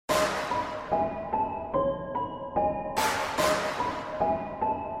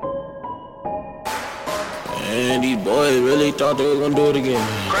man, these boys really thought they were gonna do it again.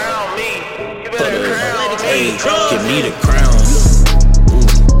 Crown me. You better crown me. Hey, give me the crown.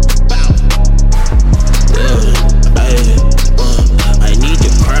 I need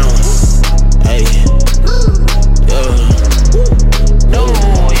the crown. Hey, No,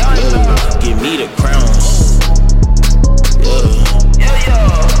 y'all give me the crown.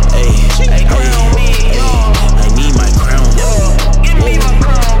 Hey, crown me, y'all. I need my crown. Give me my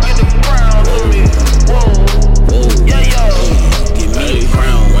crown, get the crown to me. Whoa, Give me the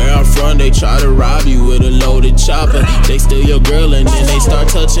crown. Where I'm from, they try to rob you with a loaded chopper. They steal your girl and then they start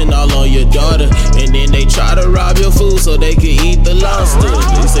touching all on your daughter. And then they try to rob your food so they can eat the lobster.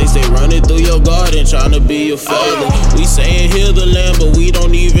 They say running through your garden trying to be your father. We saying heal the land, but we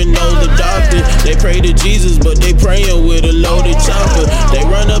don't even know the doctor. They pray to Jesus, but they praying with a loaded chopper. They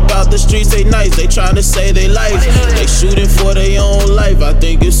run about the streets, they nice, they try to save their life. They shooting for their own life, I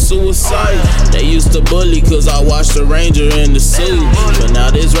think it's suicide. They used to bully cause I watched the Ranger in the suit. But now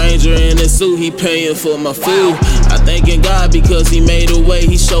this Ranger in the suit, he paying for my food. I thanking God because he made a way,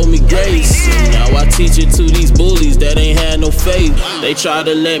 he showed me grace. And now I teach it to these bullies that ain't had no faith. They try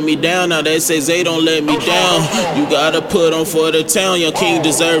to let me down, now they say Zay don't let me down. You gotta put on for the town, your king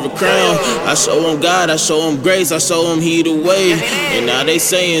deserve a crown. I show him God, I show him grace, I show him he the way. And now they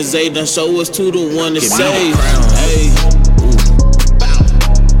saying Zay done show us to the one to save. Hey.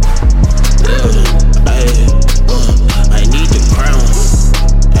 I need the crown.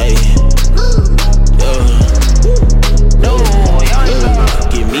 Hey. No,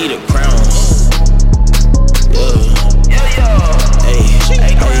 y'all Give me the crown.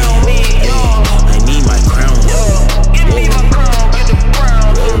 Hey, crown me, y'all. I need my crown. Give me my crown, get the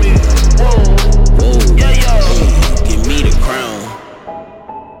crown to me. Whoa, Give me the crown.